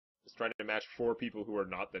trying to match 4 people who are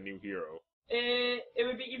not the new hero. It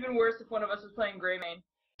would be even worse if one of us was playing Greymane.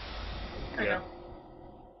 Yeah.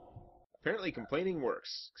 Apparently complaining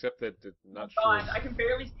works, except that not sure. God, I can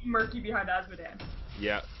barely see Murky behind Azmodan.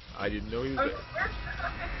 Yeah, I didn't know he was there. Where's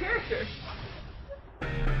that character?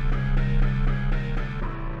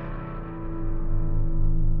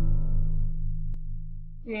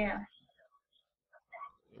 Yeah.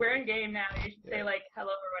 We're in game now. You should say like hello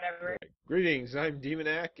or whatever. Greetings, I'm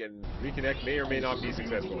Demonac, and reconnect may or may not be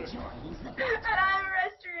successful. And I'm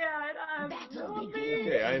Orestria, and I'm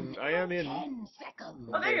Okay, I am in.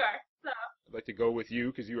 Oh, there you are. So. I'd like to go with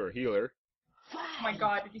you because you are a healer. Oh my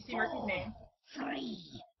God! Did you see Murky's name?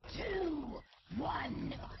 3, 2,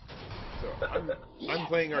 1. So I'm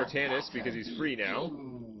playing Artanis because he's free now.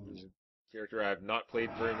 He's a character I have not played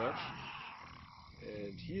very much,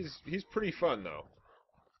 and he's pretty fun though.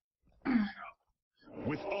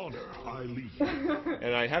 With honor, I lead.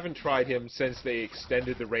 And I haven't tried him since they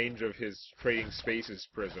extended the range of his trading spaces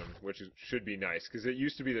prism, which should be nice, because it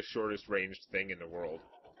used to be the shortest ranged thing in the world.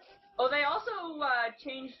 Oh, they also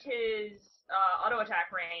changed his auto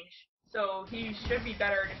attack range, so he should be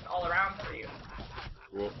better just all around for you.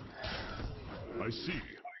 Cool. I see.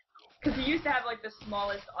 Because he used to have like the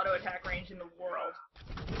smallest auto attack range in the world.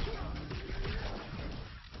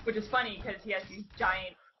 Which is funny, because he has these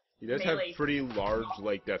giant He does melee. have pretty large,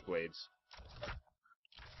 like, death blades.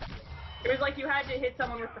 It was like you had to hit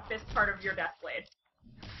someone with the fist part of your death blade.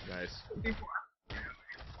 Nice. Before.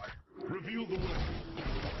 Reveal the weapon.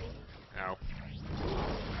 Ow.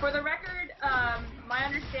 For the record, my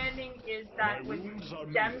understanding is that with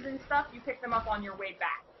gems and stuff, you pick them up on your way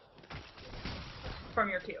back from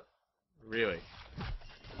your queue. Really?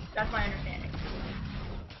 That's my understanding.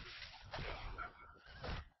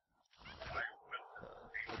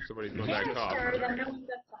 Somebody's going back top.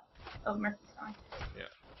 Oh, Murky's gone. Yeah.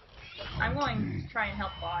 I'm going to try and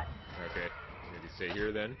help bot. Okay. Maybe stay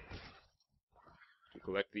here then. To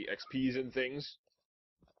collect the XPs and things.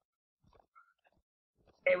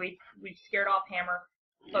 Okay, we scared off Hammer,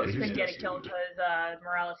 but we couldn't get a kill because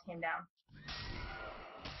Morales came down.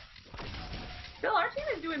 Still, our team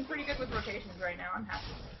is doing pretty good with rotations right now. I'm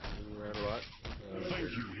happy. Moving around a lot.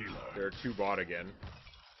 Thank you, healer. There are 2 bot again.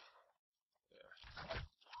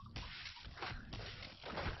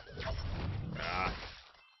 Ah.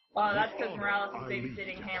 Well, that's because Morales is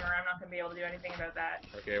babysitting Hammer. I'm not going to be able to do anything about that.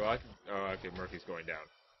 Okay, well I can... Oh, okay, Murky's going down.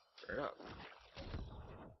 Fair enough.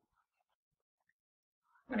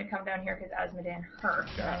 I'm going to come down here because Azmodan hurt,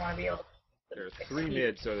 and I want to be able to... There's 3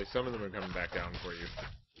 mid, so some of them are coming back down for you.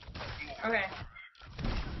 Okay.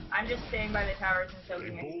 I'm just staying by the towers and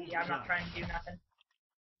soaking XP. I'm not trying to do nothing.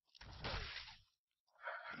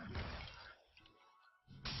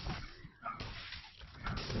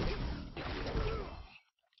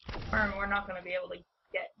 We're not going to be able to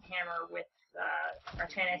get Hammer with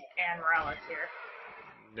Artanis and Morales here.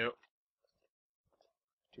 Nope.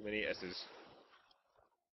 Too many S's.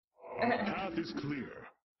 Our path is clear.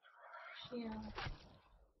 Yeah.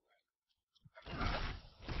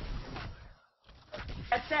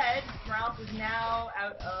 That said, Morales is now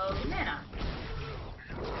out of mana.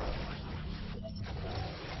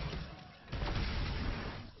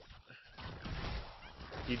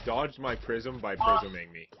 He dodged my prism by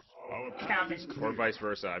prisming me. Our path is clear. Or vice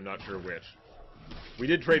versa, I'm not sure which. We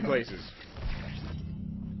did trade places.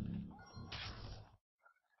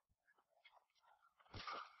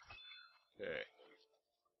 Okay.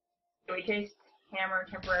 We chased Hammer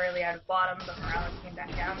temporarily out of bottom, but Morales came back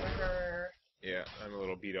down with her. Yeah, I'm a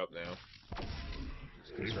little beat up now.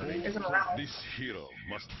 There's a Morales. This hero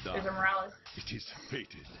must die. There's a Morales. It is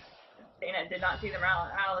fated. Dana did not see the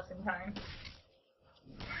Morales in time.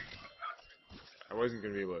 I wasn't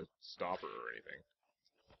going to be able to stop her or anything.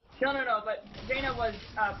 No, but Dana was,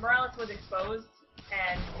 Morales was exposed,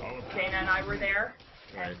 and Dana and I were there,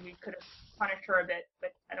 and we could have punished her a bit,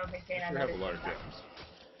 but I don't think Dana I have a noticed lot of that. gems.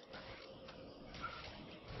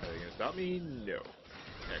 Are they going to stop me? No.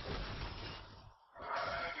 Excellent.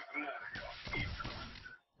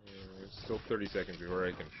 It's still 30 seconds before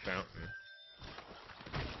I can fountain.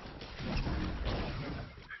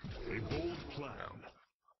 A bold plan.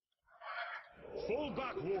 Fall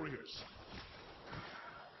back, warriors.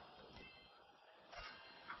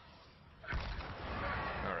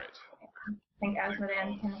 Alright. I think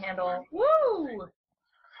Azmodan can handle... Woo!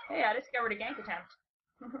 Hey, I discovered a gank attempt.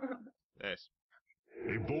 Nice.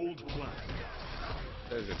 A bold plan.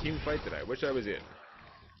 That is a team fight that I wish I was in.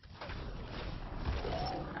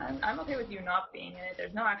 I'm okay with you not being in it.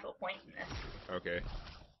 There's no actual point in this. Okay.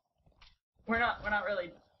 We're not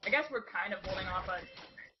really... I guess we're kind of holding off a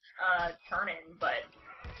turn-in, but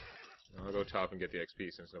I'll go top and get the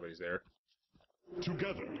XP since nobody's there.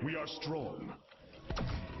 Together, we are strong.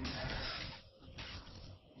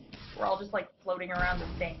 We're all just like floating around the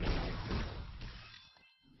thing.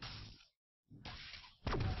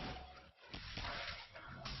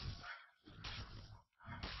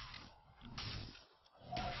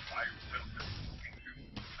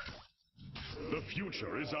 The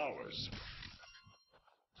future is ours.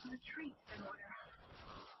 Retreat in order.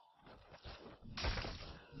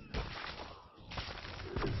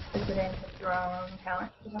 Is it in the strong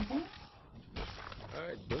talent or something?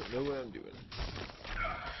 I don't know what I'm doing.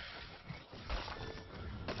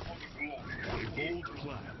 A bold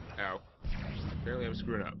plan. Ow. Apparently I'm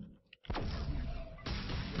screwing up.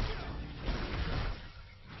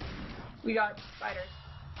 We got spiders.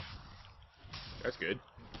 That's good.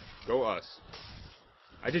 Go us.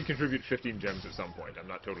 I did contribute 15 gems at some point. I'm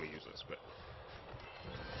not totally useless, but...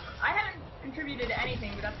 I haven't contributed to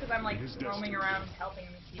anything, but that's because I'm like roaming around helping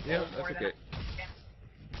people Yeah, more that's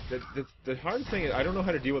than okay. The hard thing is I don't know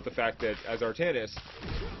how to deal with the fact that as Artanis,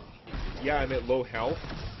 yeah, I'm at low health,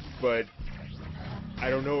 but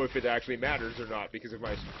I don't know if it actually matters or not because as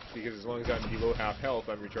long as I'm below half health,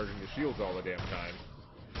 I'm recharging the shields all the damn time.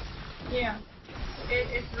 Yeah,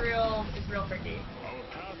 it's real tricky. Our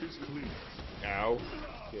path is clear. Ow.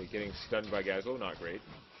 Okay, getting stunned by Gazlo, not great.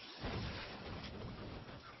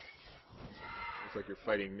 Looks like you're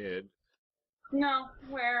fighting mid. No,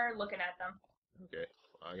 we're looking at them. Okay,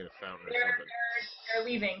 I'm gonna fountain or They're something. they're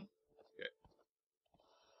leaving. Okay.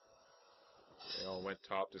 They all went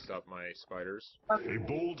top to stop my spiders. A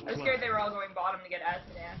bold I was plan. scared they were all going bottom to get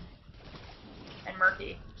Azkaban and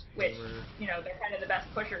Murky, which, you know, they're kind of the best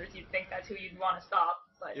pushers. You'd think that's who you'd want to stop,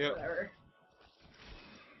 but Yep. whatever.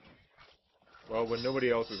 Well, when nobody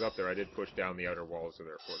else was up there, I did push down the outer walls of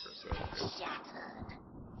their fortress, so... Shattered.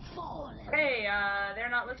 Fallen. Hey, they're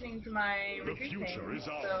not listening to my The retreat future thing, is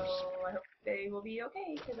so ours. I hope they will be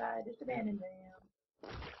okay, because I just abandoned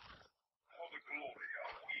them.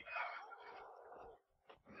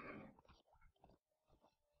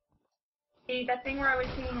 See, that thing where I was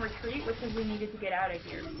singing retreat was because we needed to get out of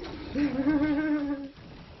here.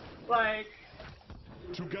 Like,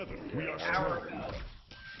 Together, we are an hour strong. ago.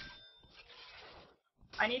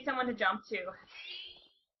 I need someone to jump to.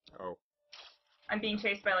 Oh. I'm being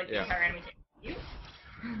chased by, like, the Yeah. entire enemy team.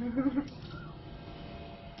 You?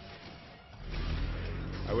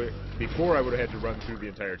 Before I would have had to run through the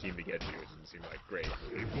entire team to get you. It didn't seem like great.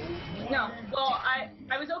 No, well, I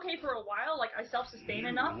was okay for a while. Like, I self-sustain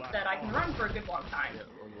enough that I can run for a good long time. Yeah,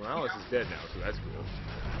 well, Morales is dead now, so that's cool.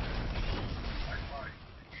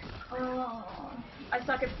 Oh, I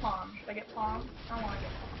suck at palm. Should I get palm? I don't want to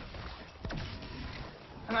get palm.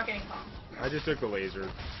 I'm not getting palm. I just took the laser.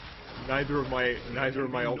 Neither of my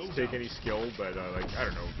ults take any skill, but like I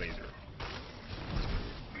don't know, laser.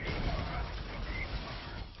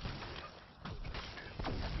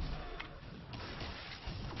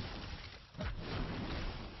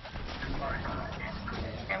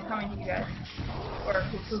 I'm coming to you guys. Or to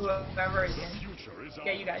whoever is in. Future is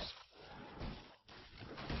Yeah, you guys.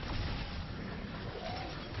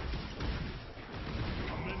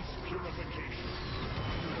 Commence purification.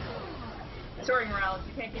 Sorry, Morales,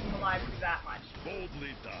 you can't keep him alive for that much.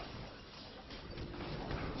 Boldly done.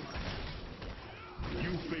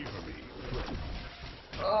 You favor me.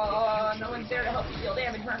 Oh, no one's there to help you deal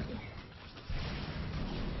damage, Murky.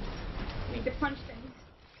 We need to punch things.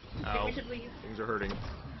 I think Ow. we should leave. Things are hurting.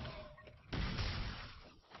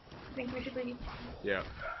 I think we should leave. Yeah.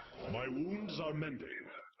 My wounds are mending.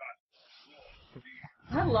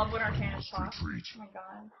 I love when Artanis talks. Retreat. Oh my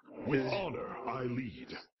god. With honor, I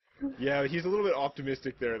lead. Yeah, he's a little bit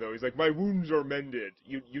optimistic there, though. He's like, my wounds are mended.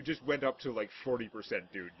 You just went up to like 40%,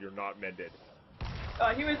 dude. You're not mended.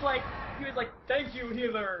 He was like, thank you,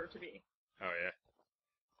 healer, to me. Oh yeah.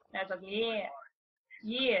 And I was like, yeah.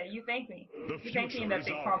 Yeah, you thank me. The You thank me in future that is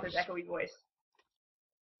big ours. pompous, echoey voice.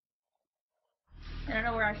 I don't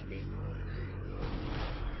know where I should be.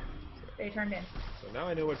 They turned in. So now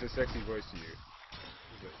I know what's a sexy voice to you.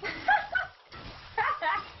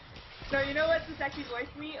 No, you know what's the sexy voice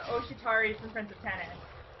to me? Oshitari from Prince of Tennis.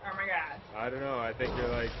 Oh my god. I don't know. I think you're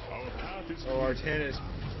like, Our path is oh, Artanis,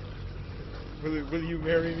 will you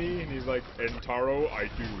marry me? And he's like, Entaro, I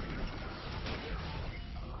do.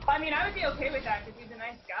 I mean, I would be okay with that because he's a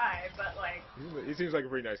nice guy, but like, He seems like a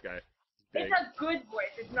pretty nice guy. Big. it's a good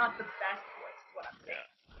voice. It's not the best voice, is what I'm saying.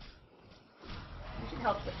 You should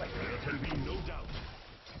help with like There can be no doubt.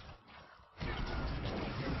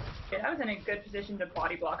 I was in a good position to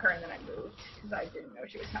body block her, and then I moved because I didn't know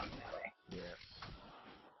she was coming that way. Yeah.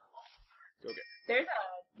 Okay. There's a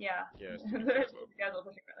yeah. Yes. There's a guys are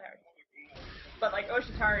pushing really hard. But like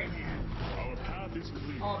Oshitari, man. Our path is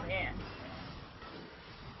clear. Oh man.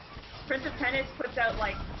 Prince of Tennis puts out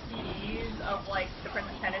like CDs of like the Prince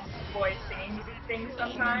of Tennis boys singing things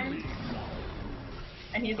sometimes.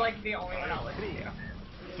 And he's like the only one I'll listen to.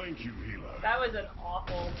 Thank you, healer. That was an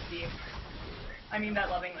awful theme. I mean that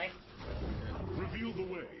lovingly. Reveal the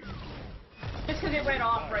way. Just because it went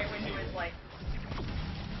off right when he was like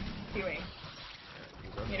doing,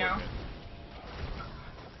 you know?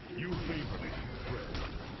 You favor me, friend.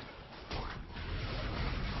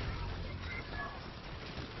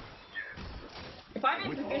 If I'm in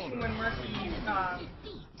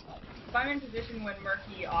position when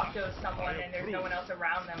Murky octos someone and there's no one else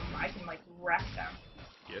around them, I can like wreck them.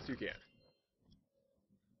 Yes, you can.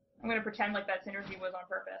 I'm gonna pretend like that synergy was on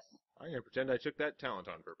purpose. I'm gonna pretend I took that talent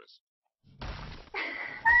on purpose.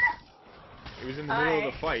 It was in the middle of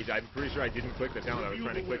the fight. I'm pretty sure I didn't click the talent. I was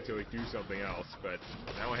trying to click to like, do something else, but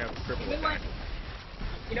now I have triple attack.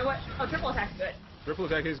 You know what? Oh, triple attack's good. Triple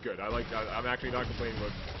attack is good. I'm actually not complaining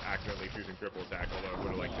about accidentally choosing triple attack, although I would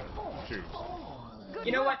have liked to choose.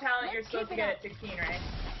 You know what talent you're supposed to get at 16,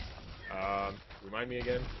 right? Remind me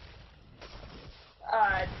again.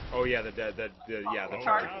 Oh yeah, the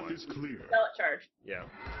charge one. Is clear. Zealot charge. Yeah.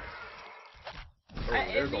 Oh,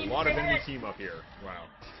 there's a lot of enemy team up here. Wow.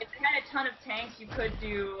 If they had a ton of tanks, you could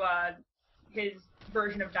do his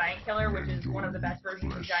version of Giant Killer, which is one of the best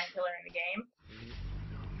versions of Giant Killer in the game.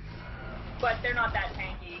 But they're not that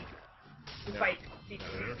tanky. Despite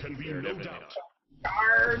There can be no doubt.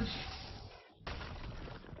 Charge!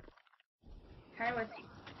 Kind of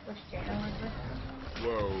wish Jaina was with.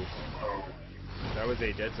 Whoa. That was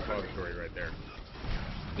a dead suppository right there.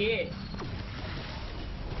 Yeah.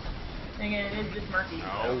 And again, it is just Murky.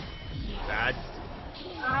 Ow. That.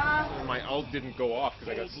 My ult didn't go off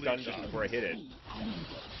because I got stunned just before I hit it.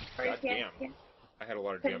 God damn. I had a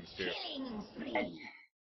lot of gems too.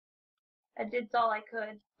 I did all I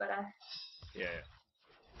could, but Yeah.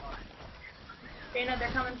 Jaina, they're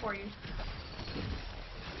coming for you.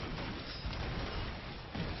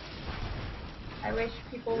 I wish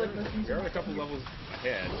people would listen to me. We're a couple levels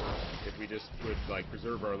ahead if we just would like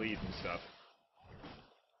preserve our lead and stuff.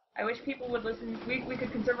 I wish people would listen. We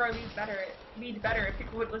could conserve our leads better if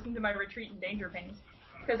people would listen to my retreat and danger pings.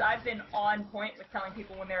 Because I've been on point with telling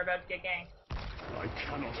people when they're about to get ganked. I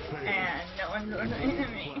cannot fail. And no one's listening to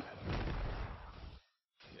me.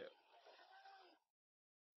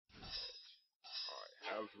 I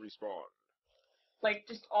have respawned. Like,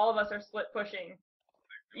 just all of us are split pushing.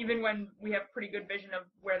 Even when we have pretty good vision of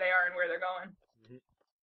where they are and where they're going.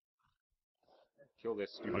 Kill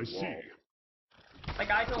this stupid wall.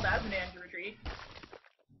 Like, I told Azadan to retreat.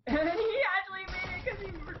 And he actually made it because he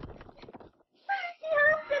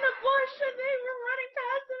herped in a bush and they were running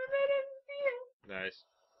past him and they didn't see him. Nice.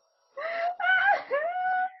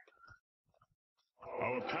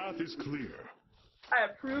 Our path is clear. I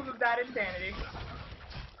approve of that insanity.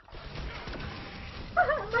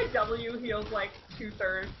 My W heals like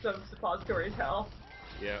 2/3 of Suppository's health.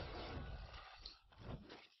 Yeah.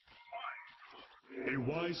 A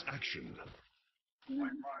wise action.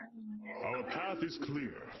 Our path is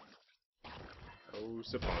clear. Oh,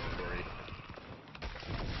 Suppository.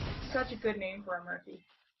 Such a good name for a Murky.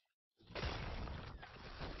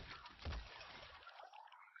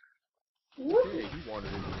 Okay, he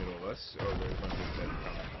wandered in the middle of us. Oh, there's one that's dead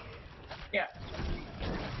coming. Yeah.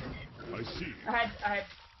 I see.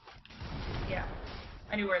 Yeah.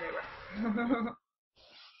 I knew where they were.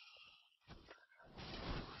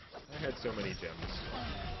 I had so many gems.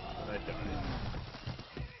 And I died.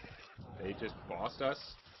 They just bossed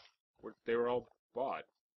us? They were all bought.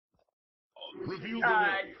 Reveal the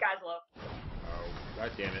way. Gazlo. Oh,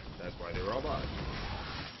 god damn it. That's why they were all bought.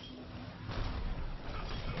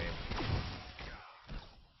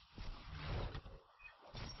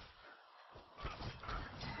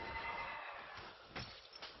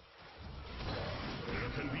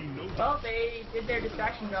 Well, they did their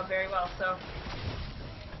distraction job very well, so.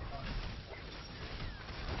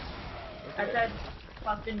 Okay. I said,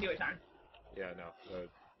 boss didn't do a ton. Yeah, no.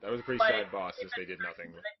 That was a pretty sad boss since they did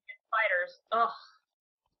nothing. Fighters. Ugh.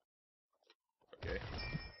 Okay.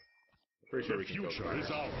 I'm pretty sure we can kill the future is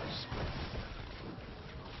ours.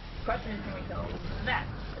 Question is, can we kill that?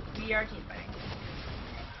 We are team fighting.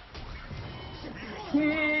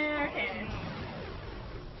 Artanis.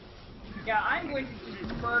 Yeah, I'm going to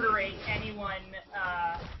just murderate anyone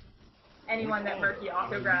that Murky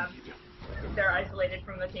auto-grabs if they're isolated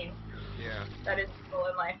from the team. Yeah. That is the goal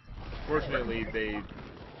in life. Fortunately, they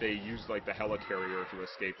used like the helicarrier to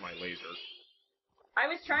escape my laser. I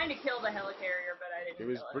was trying to kill the helicarrier, but I didn't. It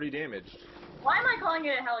was kill pretty damaged. Why am I calling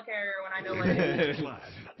it a helicarrier when I know what it is?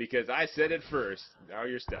 Because I said it first. Now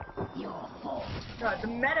you're stuck. Your fault. No, the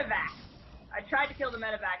medevac. I tried to kill the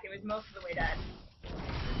medevac. It was most of the way dead.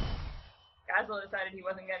 Gazlo decided he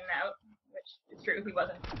wasn't getting out, which is true, he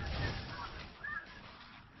wasn't.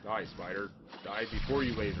 Die, spider. Die before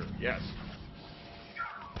you laser. Yes.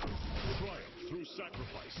 Triumph through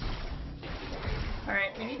sacrifice.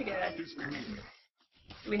 Alright, we need to get Path it. is clear.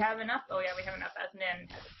 Do we have enough? Oh yeah, we have enough. As an N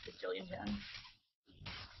has a bajillion gen.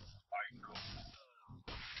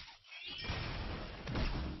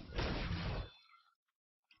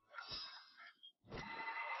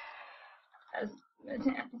 As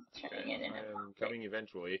turning in and I'm coming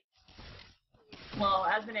eventually. well,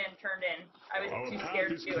 as an N turned in. I was Our too path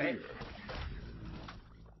scared is to do it. clear.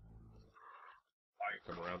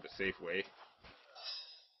 Come around the safe way.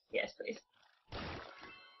 Yes, please. I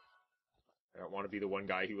don't want to be the one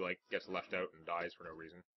guy who, like, gets left out and dies for no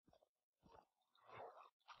reason.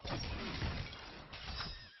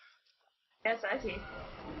 Yes, I see.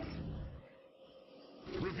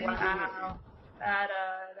 Reveal Wow. That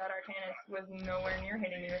Artanis was nowhere near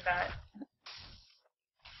hitting me with that.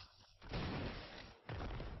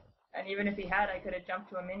 And even if he had, I could have jumped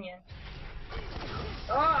to a minion.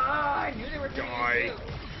 Oh, I knew they were doing Die. it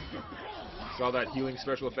too. Saw that healing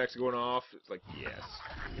special effects going off. It's like, yes.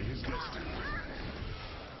 It is destined.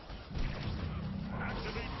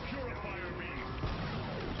 Activate Purifier Beam.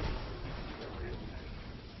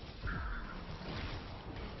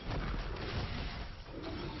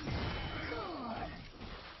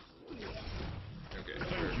 Okay,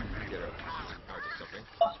 sure. Get up. I did something.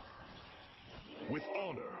 With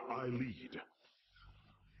honor, I lead.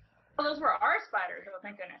 Oh, those were our spiders. Oh,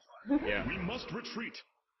 thank goodness. Yeah. We must retreat.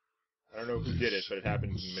 I don't know who did it, but it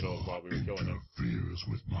happened in the middle of while we were killing them. Fears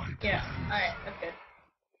with my Yeah. Alright, that's good.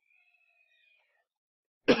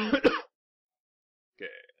 Okay,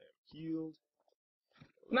 I'm healed.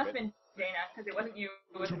 It must have been Dana, because it wasn't you,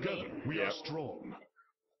 it was Together, me. we Yep. are strong.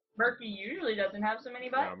 Murky usually doesn't have so many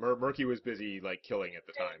butts. Murky was busy, like, killing at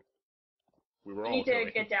the time. We were You all need to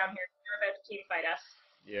killing. get down here. You're about to team fight us.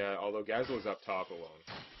 Yeah, although Gazlo's up top alone.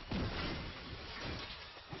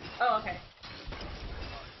 Oh, okay.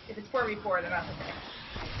 If it's 4v4, then that's okay.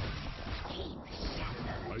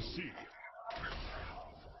 I see.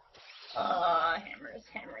 Hammer is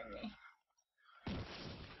hammering me.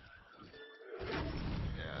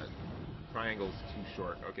 Yeah, triangle's too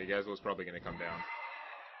short. Okay, Gazlo's probably gonna come down.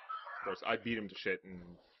 Of course, I beat him to shit and...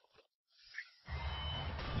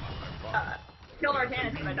 Killed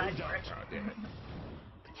Artanis and I died for it. Oh, damn it.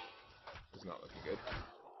 It's not looking good.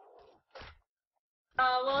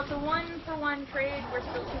 Well, it's a 1-for-1 trade. We're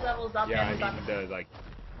still 2 levels up. Yeah, I and mean, the, like,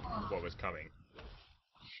 what was coming.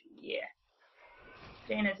 Yeah.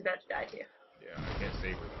 Dana's about to die too. Yeah, I can't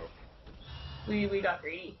save her, though. We got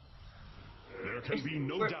greedy. There can be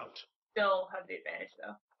no We're- doubt. Still have the advantage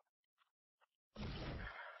though.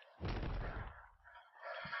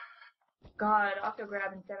 God,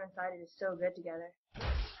 Octograb and 7-sided is so good together.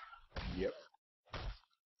 Yep.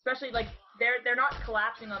 Especially like they're not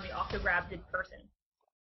collapsing on the Octograbbed person.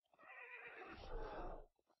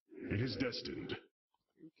 It is destined.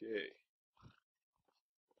 Okay.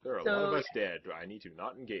 There are a So- lot of us dead. I need to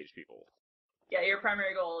not engage people. Yeah, your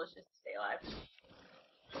primary goal is just to stay alive.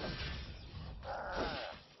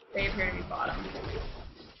 They appear to be bottom.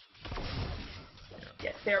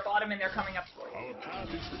 Yes, they're bottom and they're coming up towards Our you. path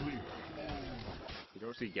is clear. You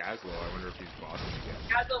don't see Gazlo. I wonder if he's bossing again.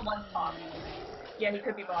 Gazlo one top. Yeah, he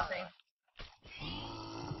could be bossing.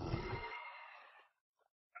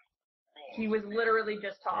 He was literally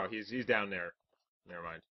just Oh, top. he's down there. Never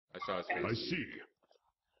mind. I saw his I face. see.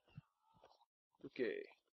 Okay.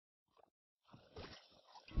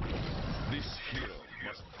 This hero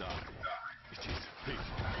must die. It is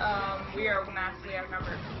fate. We are massively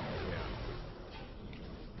outnumbered. Yeah.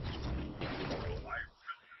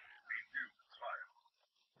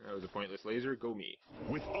 That was a pointless laser. Go me.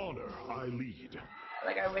 With honor, I lead.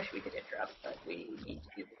 Like, I wish we could interrupt, but we need to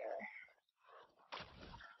be together.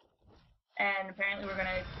 And apparently we're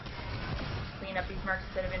gonna clean up these marks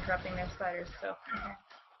instead of interrupting their spiders, so, okay.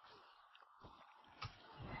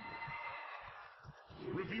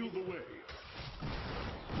 Reveal the way.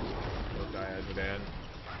 Don't die, Azmodan.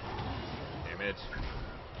 Damn it.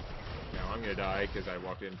 Now I'm gonna die because I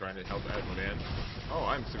walked in trying to help Azmodan. Oh,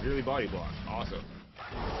 I'm severely body blocked. Awesome.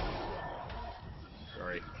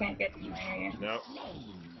 Sorry. Can't get you near you. No.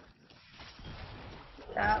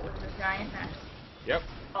 That was a giant mess. Yep.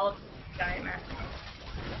 All of a giant mess.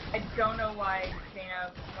 I don't know why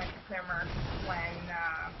Dana went to clear Merc when,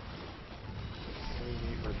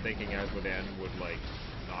 For thinking Azmodan would, like,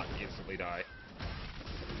 not instantly die.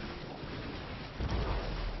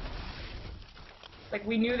 Like,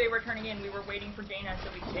 we knew they were turning in, we were waiting for Jaina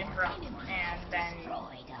so we could interrupt, and then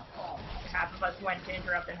half of us went to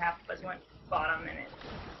interrupt and half of us went bottom, and it's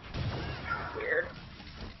weird.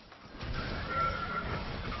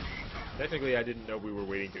 Technically, I didn't know we were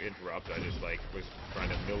waiting to interrupt. I just, like, was trying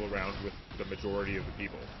to mill around with the majority of the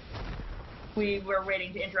people. We were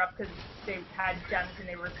waiting to interrupt because they had gems and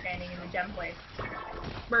they were standing in the gem place.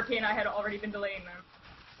 Murky and I had already been delaying them.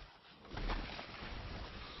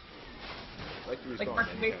 Like,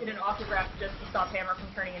 Murky wasted an autograph just to stop Hammer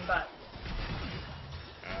from turning in butt.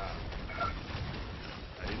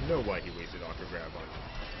 I didn't know why he wasted autograph on a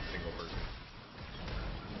single person.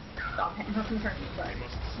 Stop Hammer from turning in butt.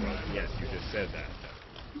 Well, yes, you just said that.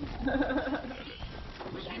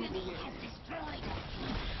 The enemy has destroyed us.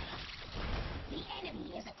 The enemy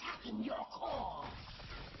is attacking your core.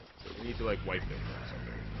 So we need to, like, wipe them or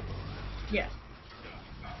something. Yes.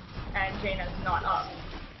 And Jaina's not up.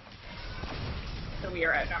 So we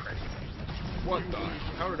are outnumbered. What the?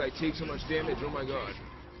 How did I take so much damage? Oh my god.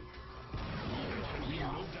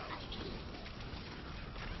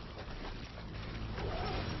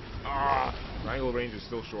 Ah! Triangle range is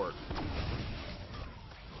still short.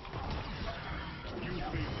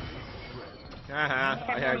 Haha,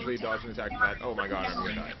 I actually dodged an attack from that. Oh my god, I'm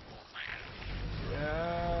gonna die.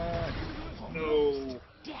 Yeah. No.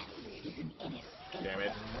 Damn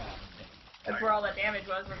it. That's where all that damage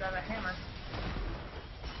was on the hammer.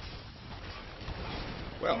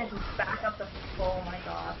 Well, And it's back up the. Oh my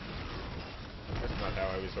god. that's not how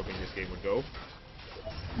I was hoping this game would go.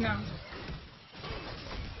 No.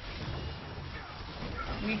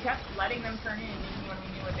 We kept letting them turn in even when we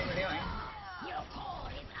knew what they were doing. Your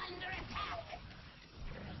core is under attack.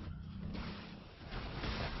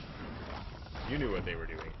 You knew what they were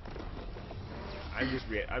doing. I'm just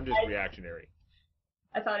reactionary.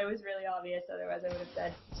 I thought it was really obvious, otherwise I would have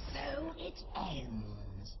said. So it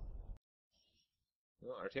ends.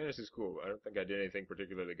 Well, Artanis is cool. I don't think I did anything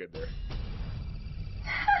particularly good there.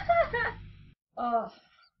 Oh,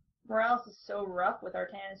 Morales is so rough with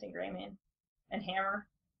Artanis and Greyman. And Hammer.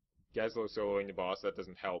 Gazlo soloing the boss, that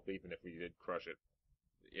doesn't help even if we did crush it.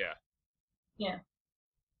 Yeah. Yeah.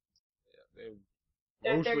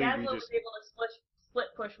 Mostly their we Gazlo just... was able to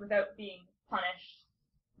split push without being punished.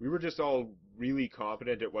 We were just all really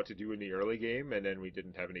competent at what to do in the early game, and then we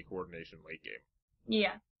didn't have any coordination late game.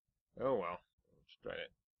 Yeah. Oh well. Just trying to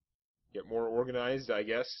get more organized, I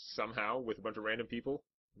guess, somehow, with a bunch of random people,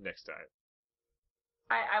 next time.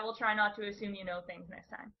 I will try not to assume you know things next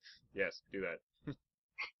time. Yes, do that.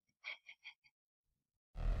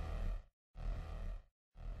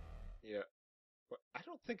 Yeah. But I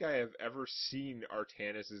don't think I have ever seen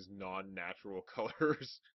Artanis' non-natural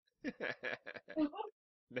colors.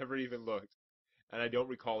 Never even looked. And I don't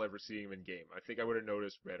recall ever seeing him in game. I think I would have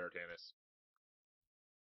noticed red Artanis.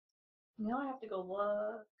 Now I have to go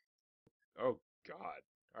look. Oh god.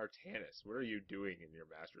 Artanis, what are you doing in your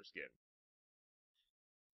master skin?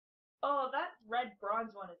 Oh, that red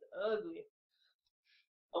bronze one is ugly.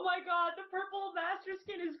 Oh my god, the purple master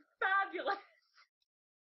skin is fabulous.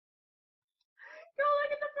 Go look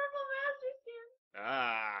at the purple master skin.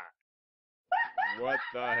 Ah! What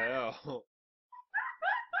the hell?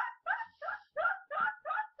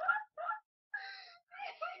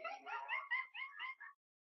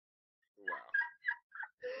 Wow.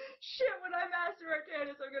 Shit, when I master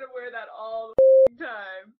Artanis, I'm gonna wear that all the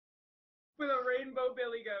time. With a rainbow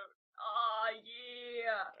billy goat. Aw,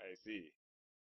 yeah. I see.